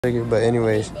But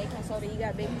anyways, baking soda. You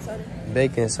got baking soda?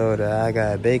 Baking soda. I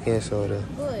got baking soda.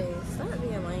 Boy, stop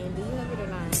being lame. Do you have it or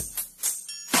not?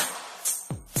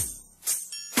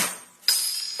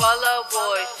 Follow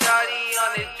boy, shawty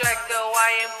on this track, though I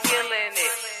am killing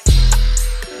it.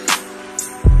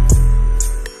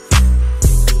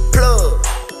 Plug.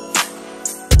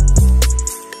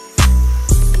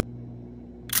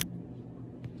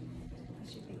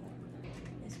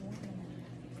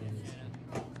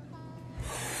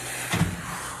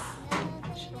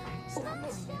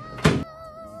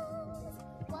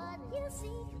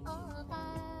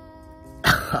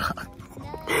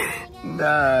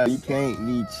 Nah, you can't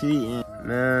be cheating,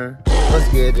 man. What's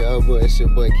good, y'all? Boy, it's your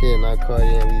boy Kid, not Cardi,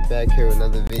 and we back here with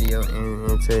another video.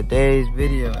 And in today's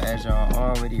video, as y'all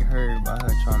already heard about her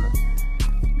trying to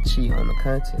cheat on the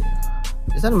content.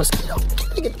 Is that a mosquito?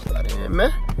 Get the fuck out of here,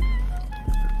 man.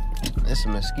 It's a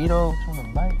mosquito trying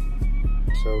to bite.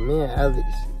 So me and Alex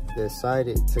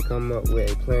decided to come up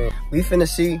with a plan. We finna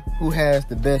see who has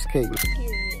the best cake.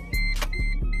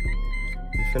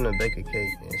 We finna bake a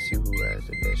cake and see who has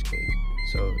the best cake.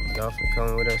 So y'all finna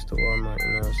come with us to Walmart, you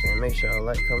know what I'm saying? Make sure y'all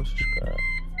like, comment, subscribe,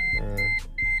 and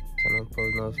turn on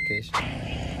post notifications.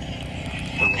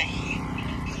 Okay.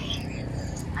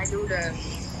 I do the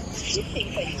thing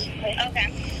for you. Okay.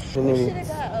 We should have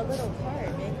got a little card,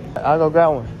 man. I'll go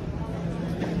grab one.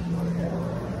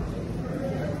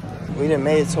 We done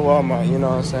made it to Walmart, you know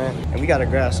what I'm saying? And we gotta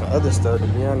grab some other stuff, to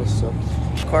be honest. So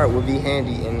the cart will be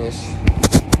handy in this.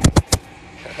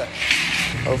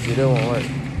 Hopefully that won't work.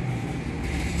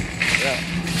 Yeah.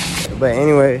 But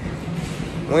anyway,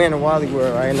 we're in the Wally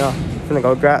World right now. Finna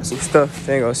go grab some stuff.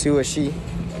 Finna go see what she needs.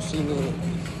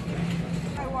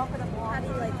 How do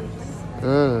you like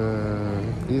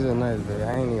these? These are nice, baby. I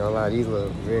ain't even gonna lie, these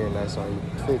look very nice on you.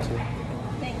 Fit you.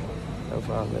 Thank you. No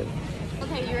problem, baby.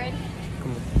 Okay, you ready?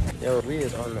 Come on. Yo, we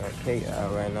is on the cake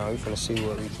aisle right now. We finna see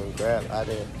what we can grab out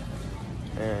there.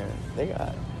 And they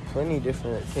got plenty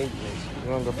different cake mix.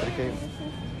 You wanna go for the cake?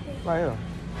 Right here.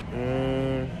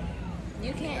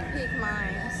 You can't pick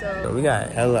mine, so We got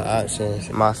hella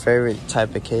options. My favorite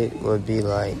type of cake would be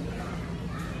like,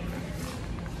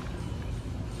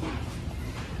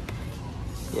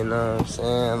 you know what I'm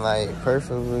saying? Like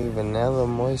perfectly vanilla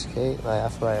moist cake. Like I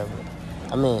feel like,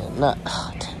 I mean, not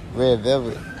red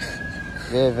velvet.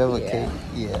 Red velvet cake.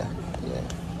 Yeah.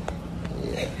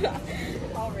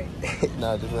 already.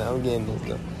 No, just like, I'm getting this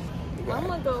though. I'm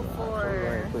gonna go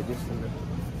for. Put this in there.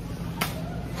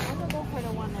 I'm gonna go for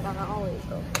the one that I always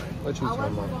go for. What you I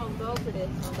talking wasn't about? gonna go for this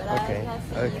one, but Okay. I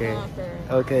see Okay. you going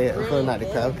for. Okay. red I'm pulling out the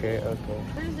car. velvet. Okay.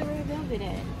 Where's the red velvet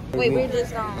at? Wait, we're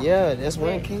just on. Yeah, that's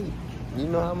one cake. You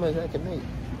know how much I can make.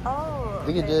 Oh.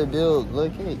 We could just build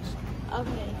little cakes.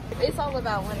 Okay. It's all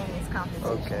about winning this competition.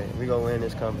 Okay, we gonna win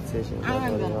this competition.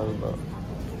 That's what it's all about.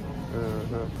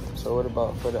 So what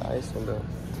about for the icing though?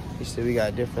 You said we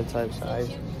got different types of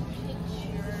icing.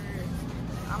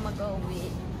 I'm gonna go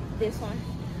with this one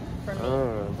for me.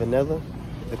 Vanilla?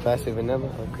 The classic vanilla?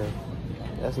 Okay.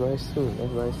 That's nice too.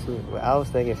 Well, I was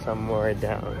thinking something more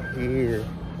down here.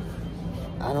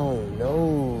 I don't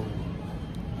know.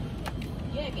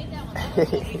 Yeah, get that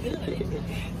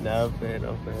one. Nah, I'm playing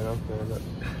up.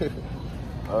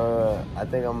 I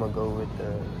think I'm gonna go with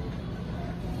the,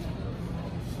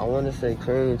 I wanna say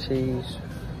cream cheese,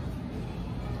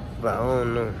 but I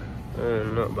don't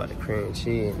know about the cream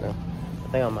cheese now.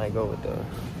 I think I might go with the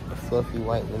fluffy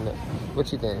white vanilla.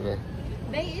 What you think, man?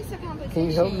 It's a competition. Can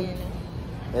you help me?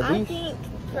 I think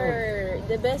for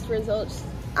the best results,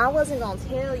 I wasn't gonna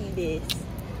tell you this.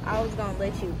 I was gonna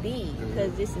let you be,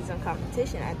 because this is a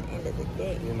competition at the end of the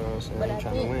day. You know what I'm saying? But I'm I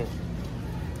trying to win.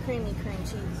 Creamy cream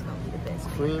cheese is gonna be the best.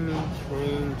 Creamy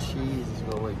cream cheese is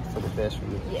gonna work for the best for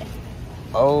me. Yeah.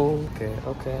 Oh,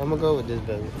 okay. I'm gonna go with this,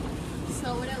 baby.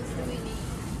 So what else do we need?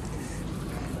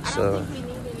 I So don't think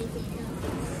we need anything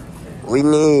else. we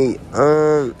need,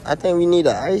 I think we need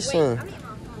the icing. Wait, I mean my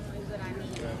phone is what I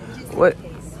need. Just What? in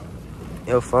case.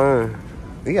 Your phone.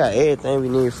 We got everything we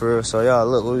need for real. So y'all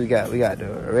look what we got. We got the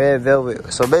red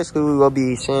velvet. So basically we gonna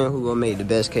be seeing who gonna make the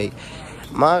best cake.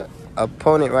 My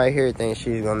opponent right here thinks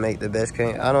she's gonna make the best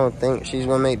cake. I don't think she's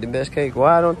gonna make the best cake.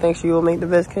 Why I don't think she will make the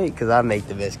best cake? Because I make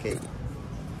the best cake.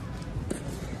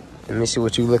 Let me see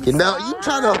what you looking. No, you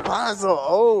trying to find some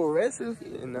old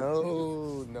recipe?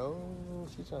 No.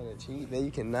 She trying to cheat. Man,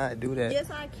 you cannot do that.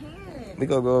 Yes, I can. We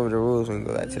gonna go over the rules when we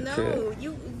go back to the crib.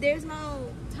 No, there's no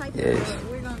type Yes. of.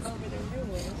 We're gonna go over the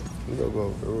rules. We gonna go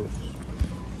over the rules.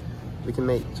 We can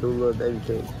make 2 little baby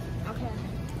cakes. Okay.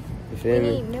 You feel We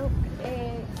me? need milk,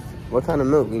 eggs. What kind of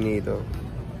milk we need though?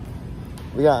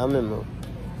 We got almond milk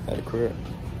at the crib.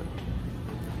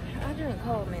 I drink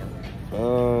cold milk.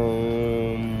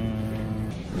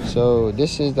 So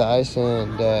this is the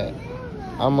icing that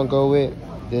I'm gonna go with.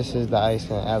 This is the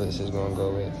icing Alex is gonna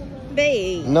go with.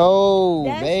 Babe. No,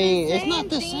 That's babe. the It's not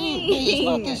the same. Babe, it's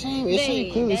not the same. It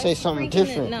Babe, clearly say something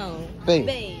different. No. Babe,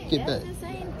 get that's back. the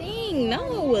same thing.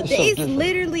 No, It's it's so different.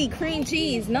 literally cream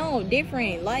cheese. No,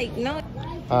 different. Like, no.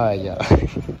 Alright, y'all.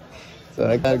 So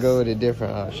I gotta go with a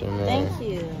different option, man. Thank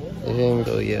you. You hear me?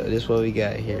 So yeah, this is what we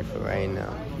got here for right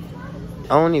now.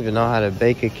 I don't even know how to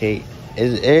bake a cake.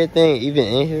 Is everything even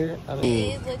in here? I don't It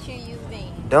even. is what you're using.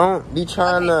 Don't be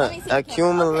trying Okay, to so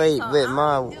accumulate so with I'm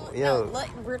my doing, yo. No, look,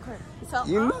 record. So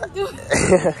You I'm know. doing.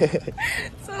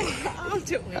 So I'm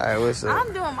doing. Alright, what's up?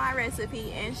 I'm doing my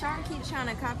recipe, and Sean keeps trying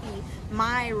to copy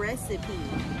my recipe.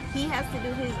 He has to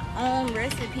do his own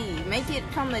recipe. Make it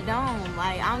from the dome.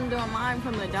 Like, I'm doing mine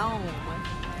from the dome.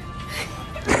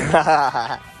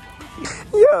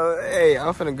 Yo, hey,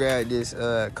 I'm finna grab this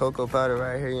cocoa powder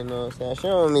right here, you know what I'm saying? She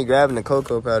don't want me grabbing the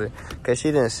cocoa powder because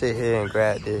she didn't sit here and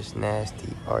grab this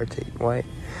nasty Arctic White.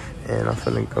 And I'm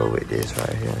finna go with this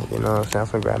right here, you know what I'm saying?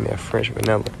 I'm finna grab me a French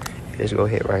vanilla. Just go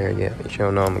hit right here, yeah. She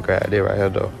don't know I'm gonna grab it right here,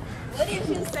 though. What did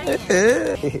you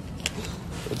say?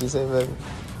 What you say, baby?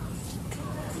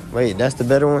 Wait, that's the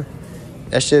better one?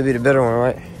 That should be the better one,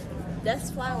 right? That's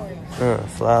flour.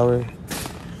 Flour.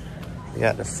 We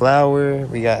got the flour.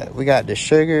 We got the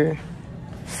sugar.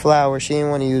 Flour. She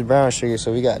didn't want to use brown sugar,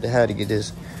 so we got to have to get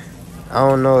this. I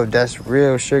don't know if that's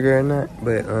real sugar or not,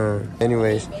 but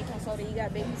anyways. Baking soda. You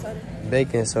got baking soda?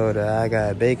 Baking soda. I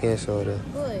got baking soda.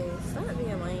 Boy, stop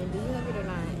being lame. Do you have it or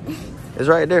not? It's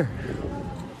right there.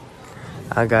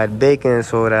 I got baking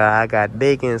soda. I got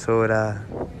baking soda.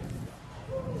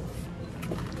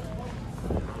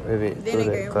 Maybe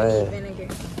Vinegar. We need vinegar.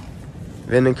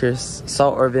 Vinegar,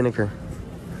 salt or vinegar?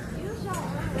 Use your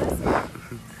own recipe.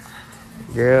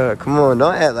 Girl, come on,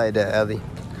 don't act like that, Ellie.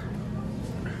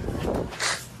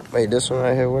 Wait, this one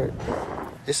right here work?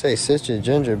 It say sister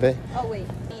ginger, babe. Oh wait,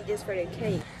 I need this for the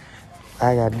cake.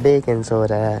 I got baking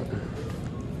soda.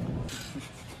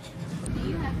 Do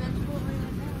you have vegetable oil?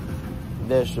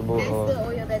 Vegetable That's oil. the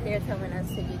oil that they're telling us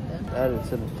to get the Add it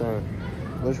to the thing.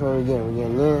 Which one we getting? We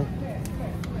getting lean?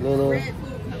 Lean. red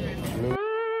food coloring.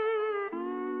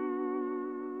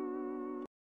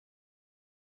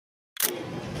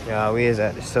 Y'all, we is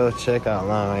at the self-checkout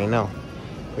line right now.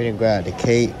 We done grabbed the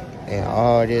cake and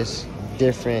all this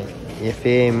different, you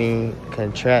feel me,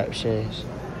 contraptions.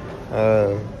 You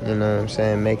know what I'm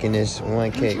saying? Making this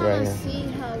one cake right I'm here. trying to see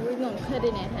how we're going to cut it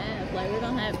in half. Like, we're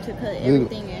going to have to cut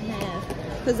everything in half.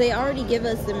 Because they already give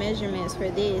us the measurements for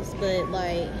this, but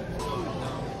like...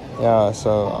 Yeah, so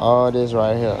all this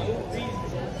right here.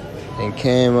 It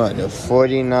came up to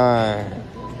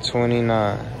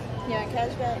 $49.29. You want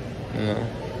cash back? Yeah.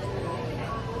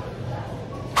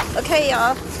 Okay,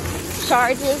 y'all.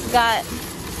 Charges got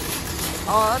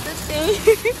all the things.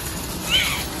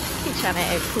 He's trying to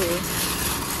act cool.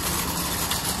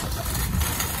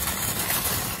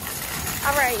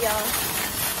 All right, y'all.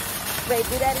 Wait,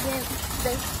 do that again.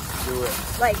 Do it.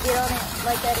 Like, get on it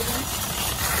like that again.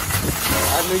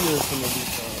 I knew you was gonna do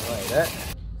something like that.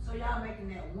 So y'all making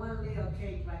that one little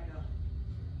cake right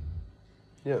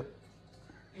there. Yep.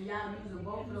 And y'all using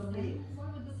both of them mix.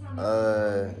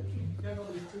 They're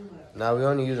gonna be too much. Now we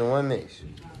only using one mix.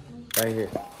 Right here.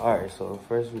 Alright, so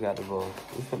first we got the bowl.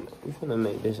 We finna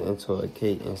make this into a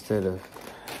cake instead of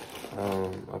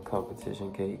a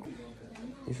competition cake.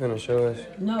 You finna show us?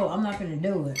 No, I'm not gonna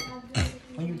do it.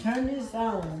 When you turn this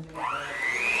on,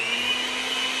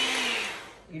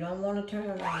 you don't want to turn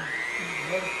it on.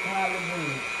 It's probably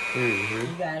good. You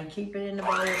gotta keep it in the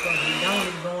bowl because you don't,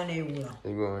 it's going everywhere.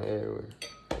 It's going everywhere.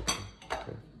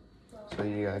 Okay. So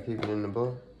you gotta keep it in the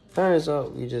bowl? Turns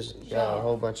out we just got a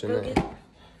whole bunch of nuts.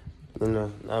 You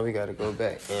know, now we gotta go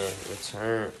back and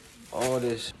return all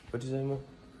this. What you say, Mom?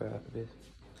 Grab this.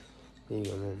 Here you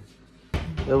go, Mom.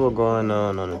 What was going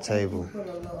on the table? Put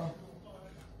a little,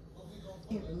 I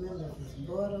can't remember if it's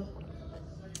butter.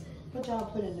 What y'all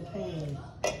put in the pan?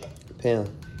 Pam.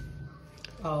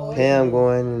 Oh, Pam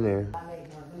going in there.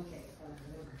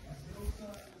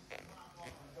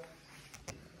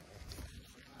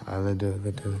 Alright, let's do it,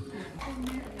 let's do it.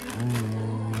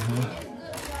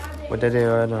 What that is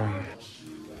right now?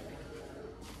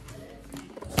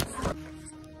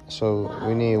 So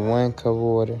we need 1 cup of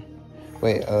water.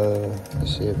 Wait,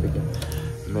 let's see if we can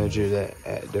measure that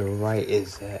at the right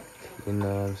exact. You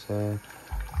know what I'm saying?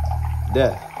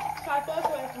 That.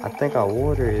 I think our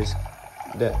water is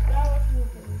that.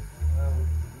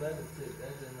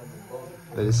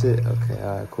 But it's it? Okay,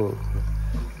 alright, cool.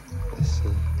 Let's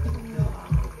see.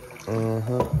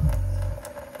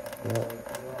 Yep.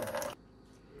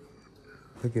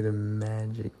 Look at the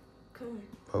magic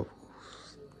bubbles.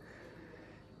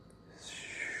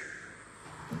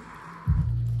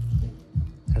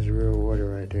 That's real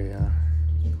water right there, y'all.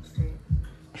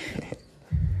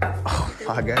 Oh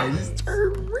my God, it's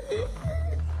turned red.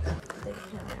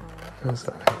 I'm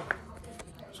sorry.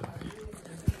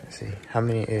 Let's see, how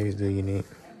many eggs do you need?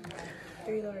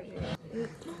 3 large eggs.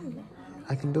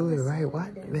 I can do it, right?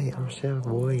 What? Wait, I'm chef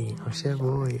boy. I'm chef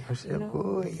boy. I'm chef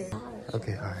boy.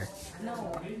 Okay, all right.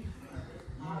 No.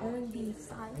 On the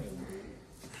side.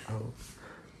 Oh.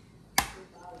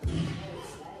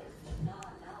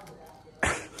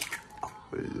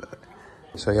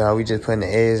 So y'all, we just putting the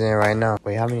eggs in right now.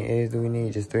 Wait, how many eggs do we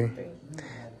need? Just 3?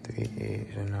 3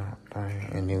 eggs and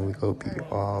and then we go be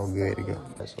all good to go.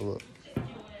 So look,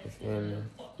 you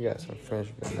got some French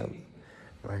vanilla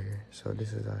right here. So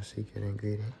this is our secret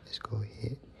ingredient. Let's go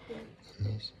ahead and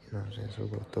this, you know what I'm saying? So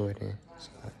we'll go throw it in.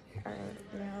 Alright,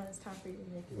 now it's time for you to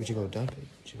make it. Would you go dump it?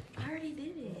 I already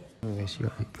did it. Okay, she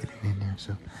already put it in there.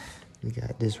 So we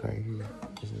got this right here.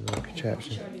 This is a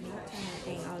contraption. Turn that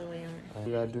thing all the way on. What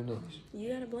you gotta do next? You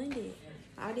gotta blend it.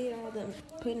 I did all the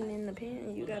putting in the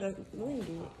pan. You gotta blend it.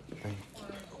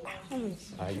 Thank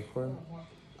you. Are you for me?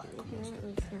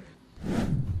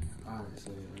 Alright,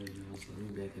 so we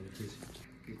back in the kitchen.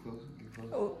 Get closer, get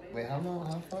closer. Oh. Wait, how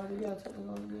far do you gotta take it on?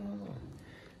 Hold on.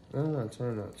 I don't want to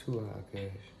turn up too high,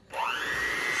 cause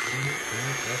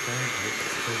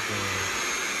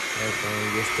that thing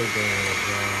gets the gun,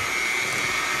 y'all.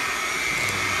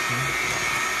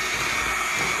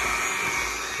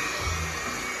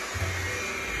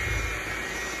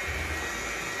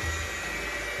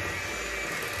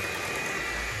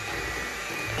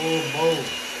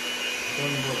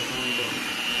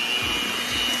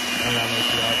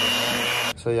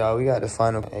 So y'all, we got the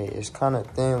final. Hey, it's kind of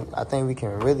thin. I think we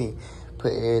can really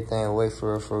put everything away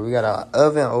for real. We got our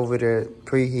oven over there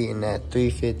preheating at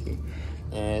 350,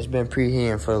 and it's been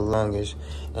preheating for the longest.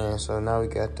 And so now we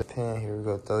got the pan here. We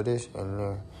go throw this in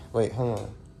there. Wait, hold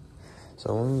on.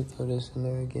 So when we throw this in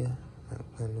there again,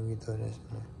 when do we throw this in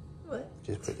there? What?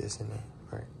 Just put this in there,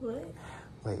 right? What?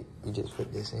 Wait, you just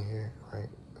put this in here, right?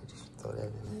 Just throw that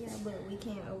in there. Yeah, but we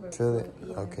can't overflow. Fill it?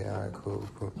 Yeah. Okay, all right, cool.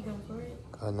 You going for it?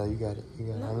 Oh, no, you got it. You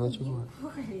got it. No, I'm gonna let you for it.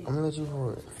 I'm gonna let you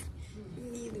for it.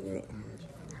 You do it.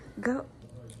 Go.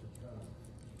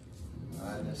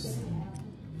 Alright, let's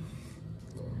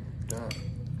dump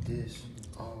this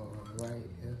all right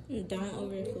here. Don't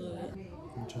overflow it.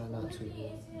 I'm trying not to.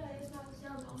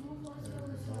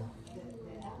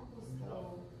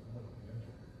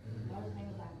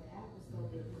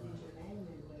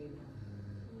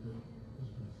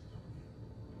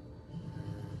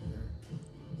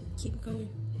 Keep going.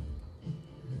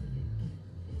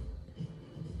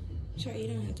 Sure, you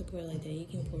don't have to pour it like that. You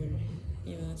can pour it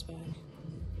in one spot.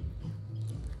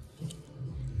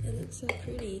 It looks so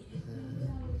pretty.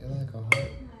 It's like a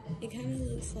heart. It kind of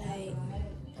looks like...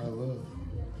 I love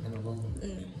in a bowl. No.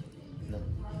 No.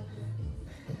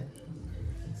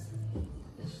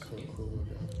 It's so cool.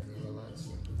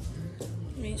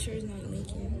 Make sure it's not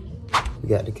leaking. We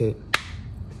got the cake.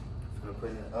 I'm gonna put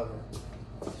it in the oven.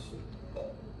 Got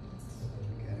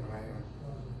it right here.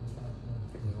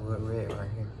 What red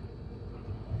right here?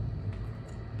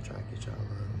 Try to get y'all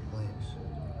little lamps.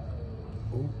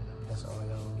 Ooh, that's all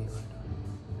y'all gonna get right now.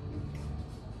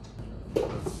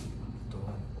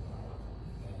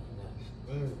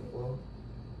 Well,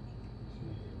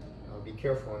 be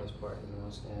careful on this part, you know what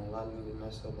I'm saying? A lot of niggas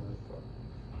mess up on this part.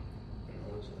 You know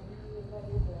what I'm saying?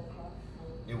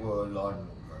 You were a lot of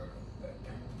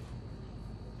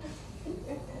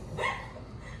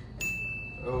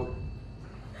oh.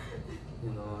 You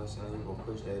know what I'm saying? You gonna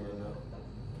push that in there.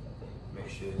 Make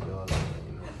sure it's all like,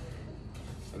 you know.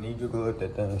 I need you to go at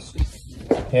that thing.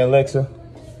 Hey Alexa,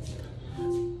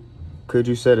 could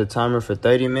you set a timer for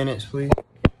 30 minutes, please?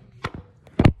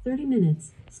 30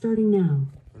 minutes, starting now.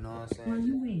 You know what I'm saying? While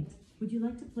you wait, would you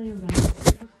like to play a round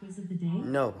quiz of the day?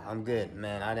 No, I'm good,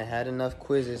 man. I done had enough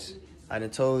quizzes. I done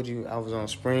told you I was on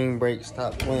spring break.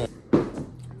 Stop playing.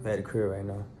 I'm at the crib right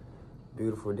now.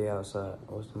 Beautiful day outside.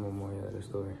 What's the memorial of the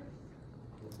story?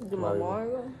 The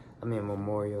memorial? I mean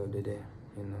Memorial today,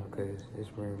 you know, because it's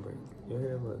spring break. Your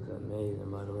hair looks amazing,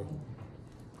 by the way.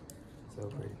 So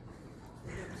pretty.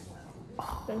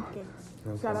 Thank you.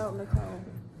 No Shout out Nicole.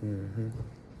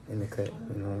 In the cut,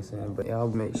 you know what I'm saying? But y'all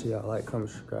make sure y'all like, comment,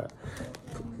 subscribe.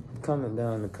 Comment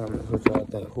down in the comments what y'all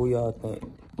think. Who y'all think?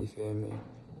 You feel me?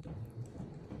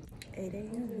 8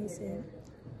 a.m. he said.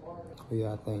 Who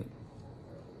y'all think?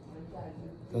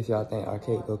 If y'all think our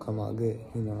cake will come out good,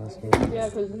 you know what I'm saying? Yeah,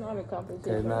 because it's not a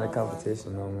competition. It's not a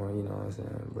competition no more, you know what I'm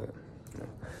saying? But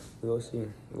We'll see.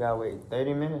 We gotta wait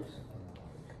 30 minutes.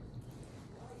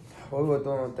 What we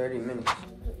gonna do in 30 minutes?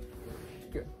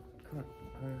 Good. Come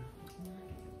on.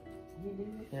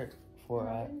 Here, 4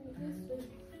 eye.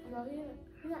 No,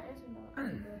 he's not answering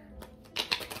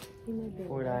no.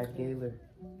 4-eyed gator.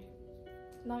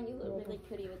 Mom, you look really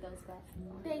pretty with those glasses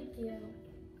on. Thank you.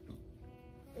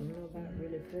 You know about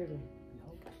really pretty.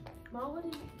 Mom, what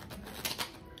did you?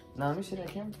 Nah, let me see that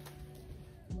camera.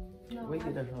 No, Where you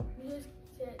get that from? you just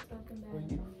said something Where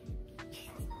bad. you?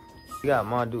 We got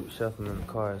MARDi shuffling the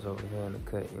cars over here in the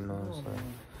cut, you know what I'm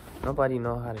saying? Nobody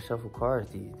know how to shuffle cars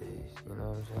these days, you know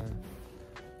what I'm saying?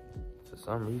 For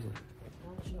some reason.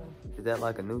 Is that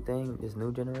like a new thing? This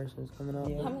new generation is coming out?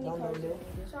 Yeah, How many don't cars? do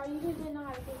that. Sorry, you just didn't know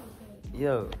how to fix it.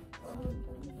 Yo,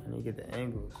 I need to get the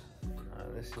angles.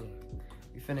 Alright, let's see.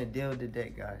 We finna deal with the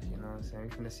deck, guys, you know what I'm saying? We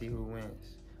finna see who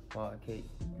wins while Kate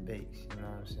bakes, you know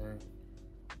what I'm saying?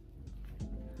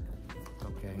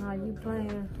 Okay. How you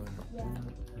playing?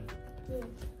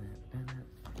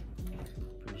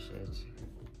 Appreciate you.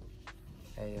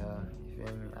 Hey, you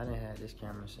feel me? I didn't have this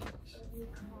camera since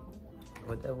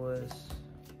what that was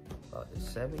about the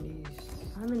 70s.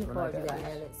 How many when cars I you got, this.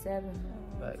 Alex? 7?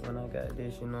 Back when I got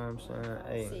this, you know what I'm saying?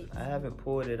 Hey, I haven't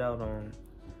pulled it out on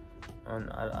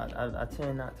I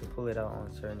tend not to pull it out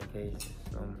on certain occasions.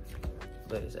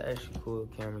 But it's actually cool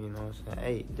camera, you know what I'm saying?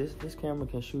 Hey, this camera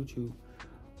can shoot you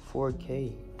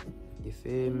 4K. You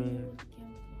feel me?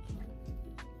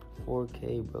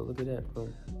 4K, bro. Look at that, bro.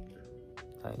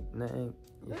 Like, nothing.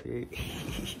 You feel me?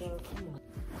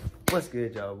 What's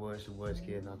good, y'all, boys? It's your boy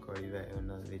Kid, and I'll call you back with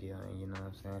another video, and you know what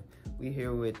I'm saying? We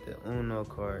here with the Uno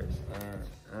cards,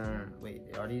 and, wait,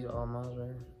 are these all miles right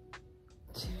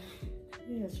here?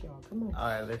 Yes, y'all. Come on.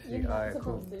 Alright, let's see. You're not Alright,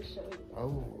 cool. supposed to show you.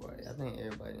 Oh, I think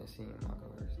everybody done seen my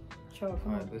colors. Sure,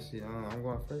 come Alright, on. let's see. I'm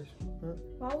going first.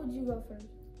 Why would you go first?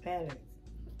 Alex.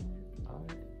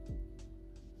 Alright.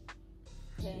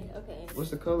 Okay. What's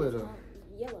the color, though?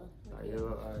 Yellow. Alright,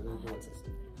 yellow. Alright, let's do it.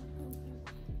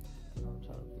 I'm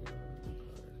trying to figure out the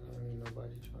colors. I don't need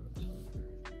nobody trying to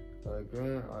cheat.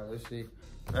 Green. Alright, let's see. You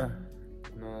know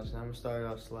what I'm saying? I'm gonna start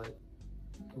off slight.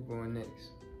 Who's going next?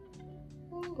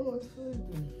 Oh, it's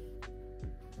sleeping.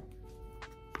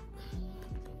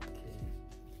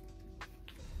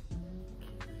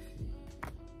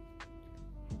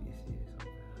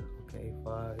 Okay,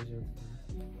 5 is your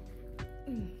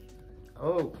turn.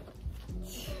 Oh!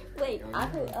 Wait, I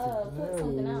could put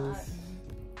something out.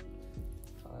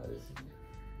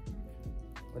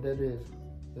 What that is?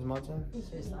 Is my turn? It's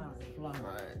just out of fly.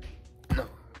 Alright. No,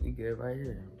 we good right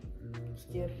here. You know what I'm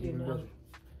saying? Skip, you know.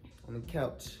 On the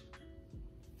couch.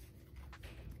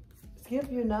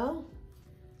 Skip, you know?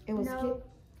 It was skip.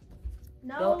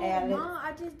 No, Go, Alex. Mom,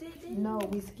 I just did this. No,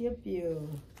 we skip you.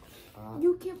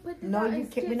 You can put this No, out you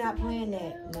and can't. We're skip not playing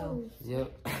someone that. No. else.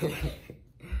 Yep.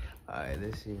 Alright,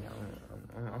 let's see.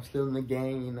 I'm still in the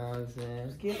game, you know what I'm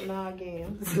saying? Skip now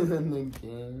again. Still in the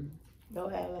game. Go,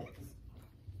 Alex.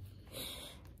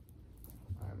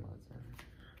 Alright, my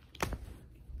turn.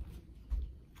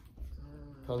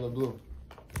 Color blue.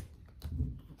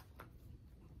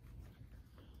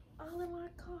 All of my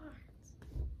cards.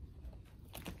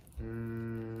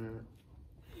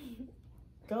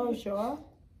 Go, Shaw.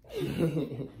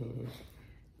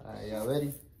 Alright, y'all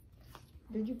ready?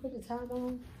 Did you put the time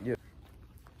on? Yeah.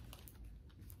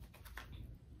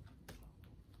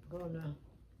 Go now.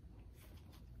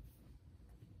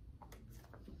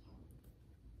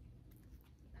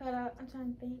 Hold up, I'm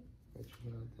trying to think. What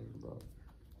you gonna think about?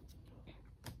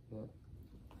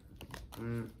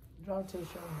 Yeah. Draw 2,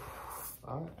 Shaw.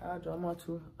 Alright, I'll draw my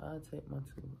 2. I'll take my 2.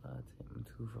 I'll take my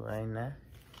 2 for right now.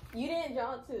 You didn't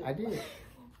draw 2. I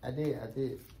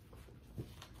did.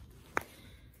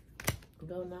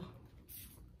 Go now.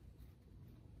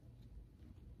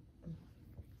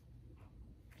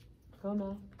 Go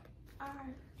now.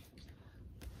 Alright.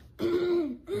 Is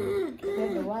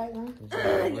that the right one? That's the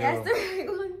right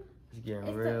one. It's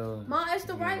getting real. Mom, it's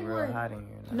the right real one. hot in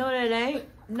here. No, that ain't.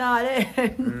 No, that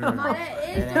ain't. No, Mom, that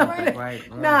is That the ain't right the one. right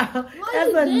one. no,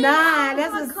 that's a 9.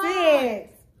 That's a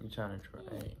 6. You trying to try?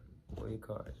 Hey, what your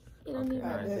cards? You don't need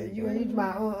alright, take You it. need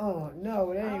my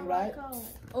No, that ain't right.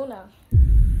 Oh no.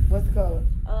 What's the color?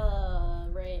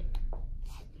 Red.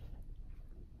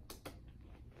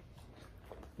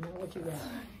 Now what you got?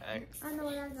 Alright. I know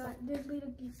what I got. This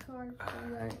little gift card.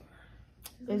 Alright.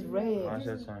 It's red. Watch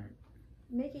your turn.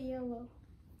 Make it yellow.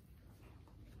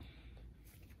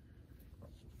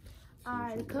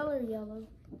 Alright, the color yellow.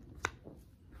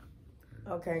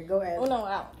 Okay, go ahead. Oh no,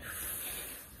 out.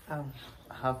 Oh.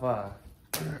 High five.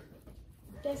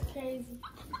 That's crazy.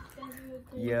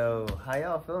 Yo, how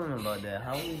y'all feeling about that?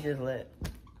 How we just let?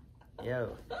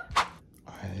 Yo.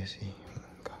 Alright, let's see.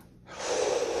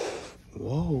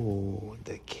 Whoa,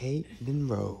 the cake then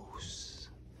rose.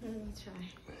 Let me try.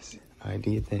 Alright,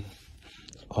 do your thing.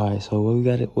 Alright, so what we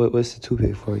got? What's the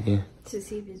toothpick for again? To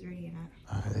see if it's ready or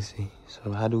not. Alright, let's see.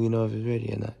 So how do we know if it's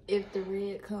ready or not? If the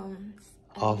red comes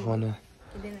Off on the.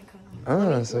 and then it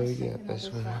comes. So we get this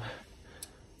one.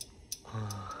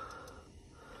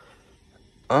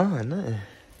 Nothing.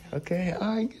 Okay,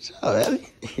 alright, good job,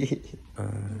 Ellie.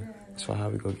 So how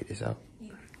we gonna get this out?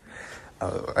 Yeah.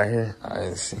 Oh, right here. Alright,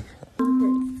 let's see.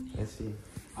 Let's see.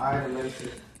 Alright, let's see.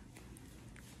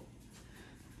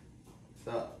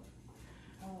 Stop.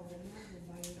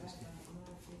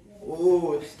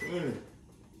 Oh, it's steaming.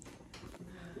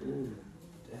 Ooh,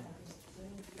 damn.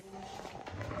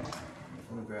 I'm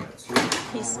gonna grab it too.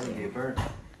 He's I don't wanna get burnt.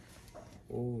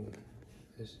 Ooh,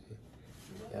 let's see.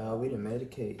 Y'all, we done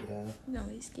medicate, y'all. No,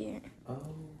 he's scared. Oh.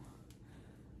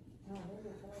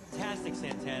 Fantastic,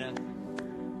 Santana. Give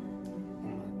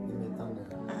me a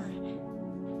thumbnail. Alright.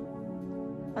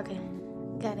 Okay,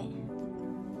 got it.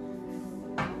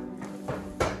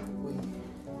 Wait,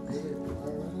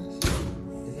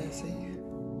 is that safe?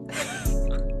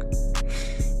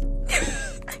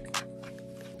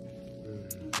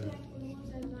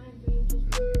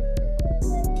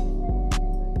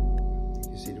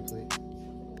 You see the plate?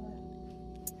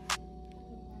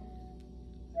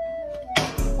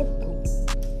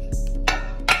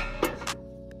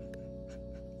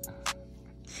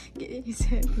 Get his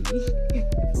heavy.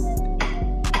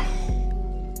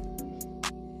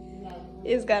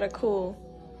 It's gotta cool.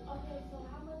 Oh,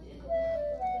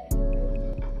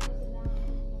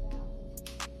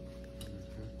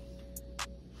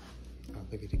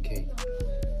 look at the cake.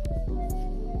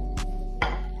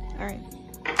 Alright.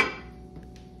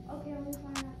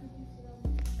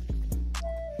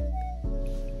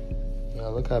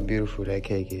 Y'all, look how beautiful that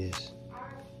cake is.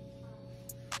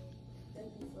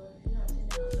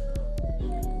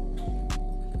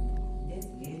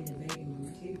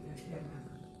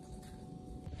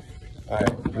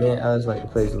 Alright, man, I just like to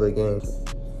play this little game.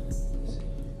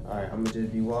 Alright, I'm gonna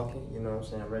just be walking, you know what I'm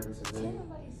saying, regular civilian.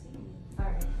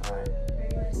 Alright. Alright.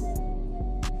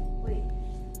 Wait.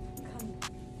 Come.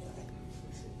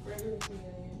 Regular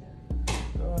civilian.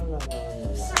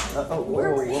 Oh,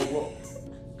 whoa.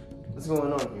 What's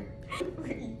going on here?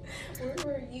 Where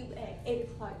were you at 8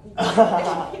 o'clock? Oh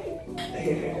my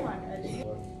gosh.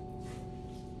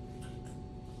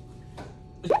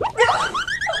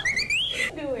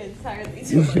 Do it entirely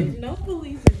too much. No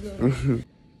police is going.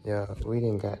 Yeah, we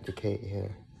didn't got the cake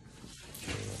here.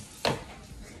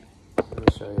 Let me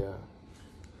show y'all.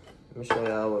 Let me show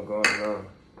y'all what's going on.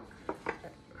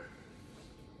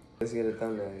 Let's get a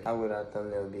thumbnail. How would our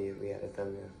thumbnail be if we had a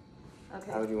thumbnail?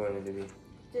 Okay. How would you want it to be?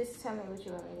 Just tell me what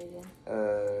you want me to do.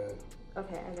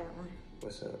 Okay, I got one.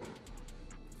 What's up?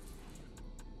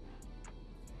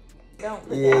 Don't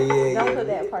put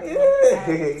that part in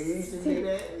there. You should do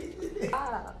that.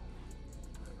 Stop.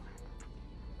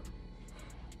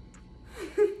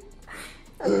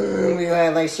 We gonna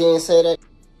act like she didn't say that.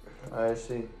 Alright,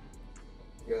 see.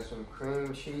 You got some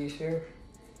cream cheese here.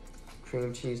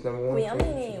 Cream cheese number 1. We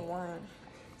only need one.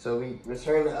 So we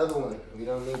return the other one. We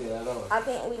don't need it at all. I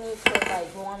think we need to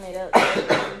like warm it up.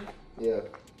 Yeah.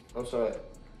 I'm sorry.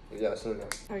 If y'all seen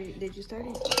that. Did you start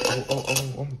it? Oh,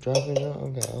 I'm dropping it.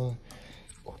 Okay.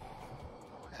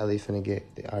 Ellie finna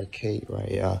get the arcade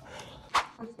right, y'all.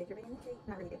 I'm just decorating the cake.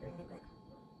 Not really decorating it, but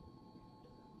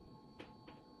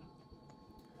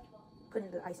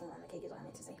putting the icing on the cake is what I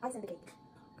meant to say. Icing the cake.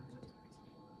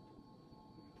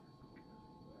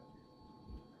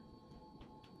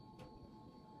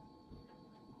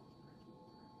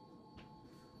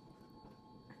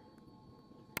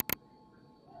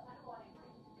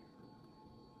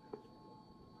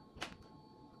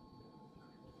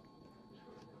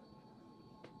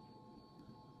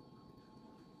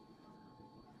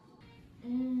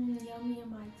 Yummy in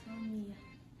my tummy.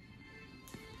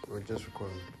 We're just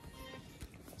recording.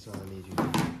 That's all I need you.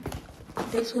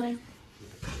 This way.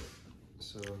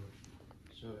 So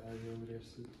Ellie over there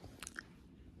sleep.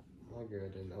 My girl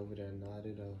didn't over there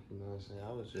nodded off, you know what I'm saying?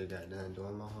 I was just got done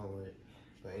doing my homework.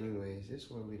 But anyways, this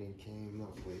one we done came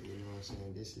up with, you know what I'm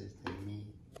saying? This is the meat.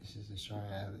 This is the Sharp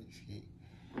Alex cake.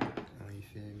 You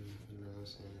feel me? You know what I'm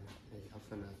saying? Hey, I'm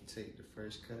finna take the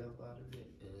first cut up out of it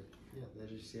and yeah,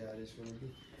 let's just see how this finna be.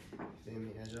 You feel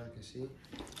me? As y'all can see,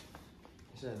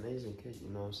 it's an amazing cake, you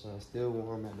know what I'm saying? Still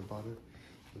warm at the bottom.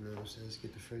 You know what I'm saying? Let's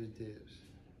get the first dibs.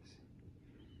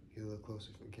 Get a little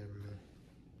closer for the cameraman.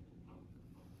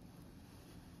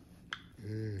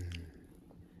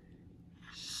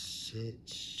 Shit.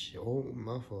 Oh,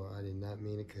 my fault. I did not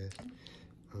mean to cuss.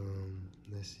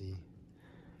 Let's see.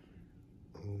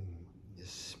 Ooh, the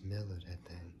smell of that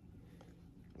thing.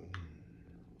 Ooh,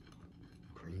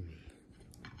 creamy.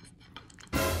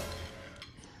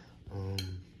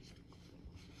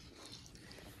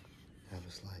 Have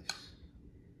a slice.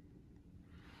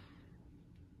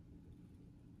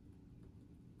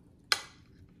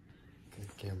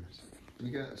 Good cameras. We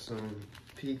got some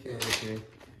pecans here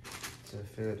to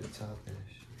fill the toppings.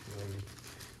 You feel me?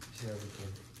 See how we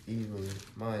can evenly,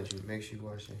 mind you, make sure you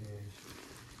wash your hands.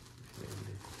 You feel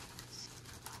me?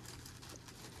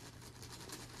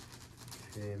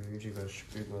 We just gonna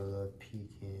sprinkle a little pecan,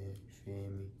 you feel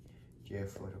me?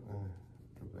 Just for the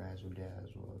razzle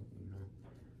dazzle, you know.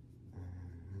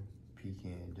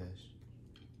 Pecan dust.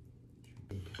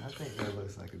 I think that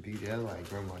looks like a beauty. That's like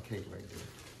grandma cake right there.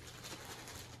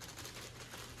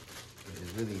 But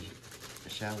it's really a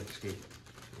shallot cake.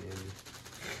 You feel me?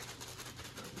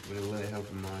 With a little help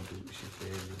from MARDi, you feel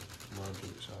me?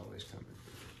 MARDi's always coming.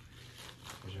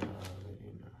 As y'all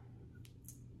already know.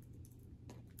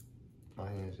 My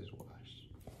hands is washed.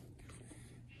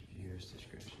 Yours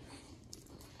discretion.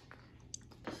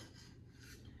 Let's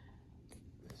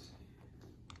see.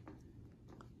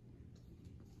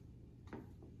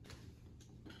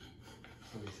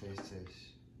 Let me taste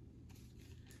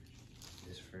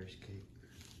this first cake.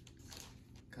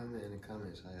 Comment in the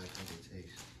comments how y'all think it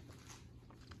tastes.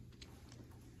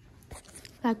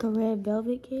 Like a red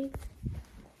velvet cake?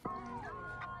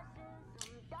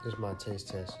 This is my taste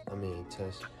test. I mean,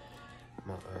 test.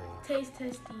 My, Taste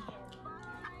testy.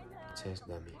 taste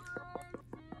dummy.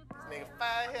 Nigga,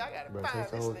 fine here. I gotta Bro, find taste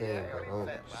the this whole thing. nigga. Bro.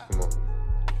 Don't, just come on.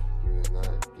 You was not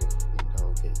eat the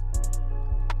whole cake.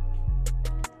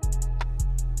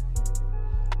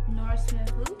 Nor Smith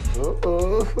who?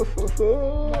 Uh-oh.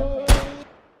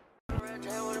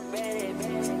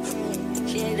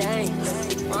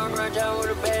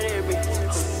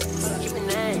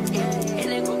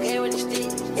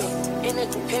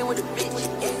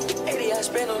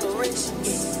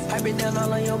 I been down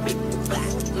all on your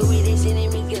bitch. Louis, they sending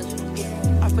me gifts.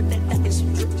 I put that